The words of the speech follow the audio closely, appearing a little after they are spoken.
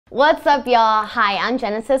What's up, y'all? Hi, I'm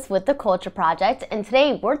Genesis with The Culture Project, and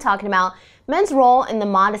today we're talking about men's role in the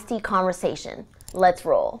modesty conversation. Let's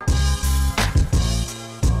roll.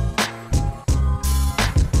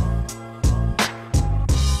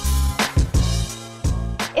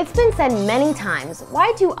 It's been said many times,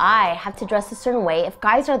 why do I have to dress a certain way if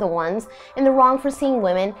guys are the ones in the wrong for seeing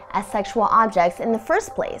women as sexual objects in the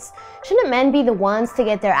first place? Shouldn't men be the ones to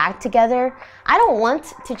get their act together? I don't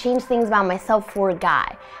want to change things about myself for a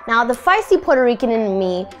guy. Now, the feisty Puerto Rican in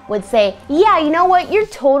me would say, yeah, you know what, you're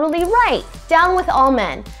totally right, down with all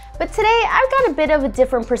men. But today, I've got a bit of a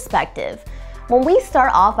different perspective. When we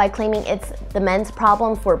start off by claiming it's the men's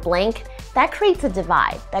problem for blank, that creates a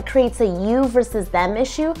divide. That creates a you versus them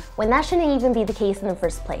issue when that shouldn't even be the case in the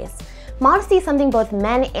first place. Modesty is something both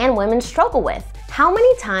men and women struggle with. How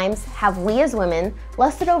many times have we as women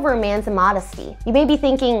lusted over a man's immodesty? You may be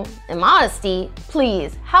thinking, immodesty?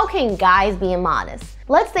 Please, how can guys be immodest?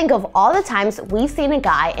 Let's think of all the times we've seen a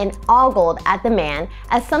guy and ogled at the man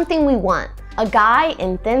as something we want. A guy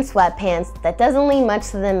in thin sweatpants that doesn't leave much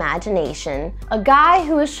to the imagination. A guy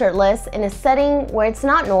who is shirtless in a setting where it's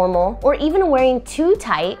not normal, or even wearing too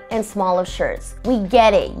tight and small of shirts. We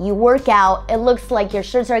get it, you work out, it looks like your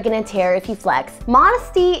shirts are gonna tear if you flex.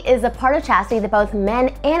 Modesty is a part of chastity that both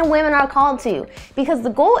men and women are called to, because the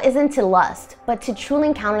goal isn't to lust, but to truly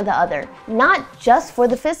encounter the other, not just for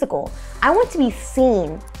the physical. I want to be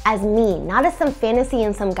seen as me, not as some fantasy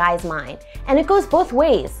in some guy's mind. And it goes both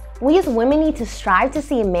ways. We as women need to strive to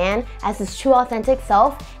see a man as his true authentic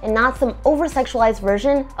self and not some over-sexualized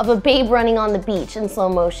version of a babe running on the beach in slow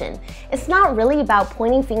motion. It's not really about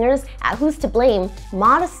pointing fingers at who's to blame.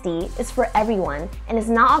 Modesty is for everyone and is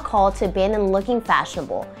not a call to abandon looking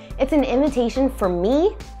fashionable. It's an invitation for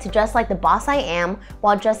me to dress like the boss I am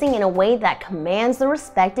while dressing in a way that commands the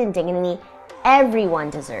respect and dignity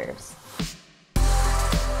everyone deserves.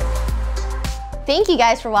 Thank you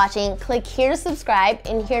guys for watching. Click here to subscribe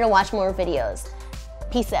and here to watch more videos.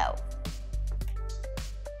 Peace out.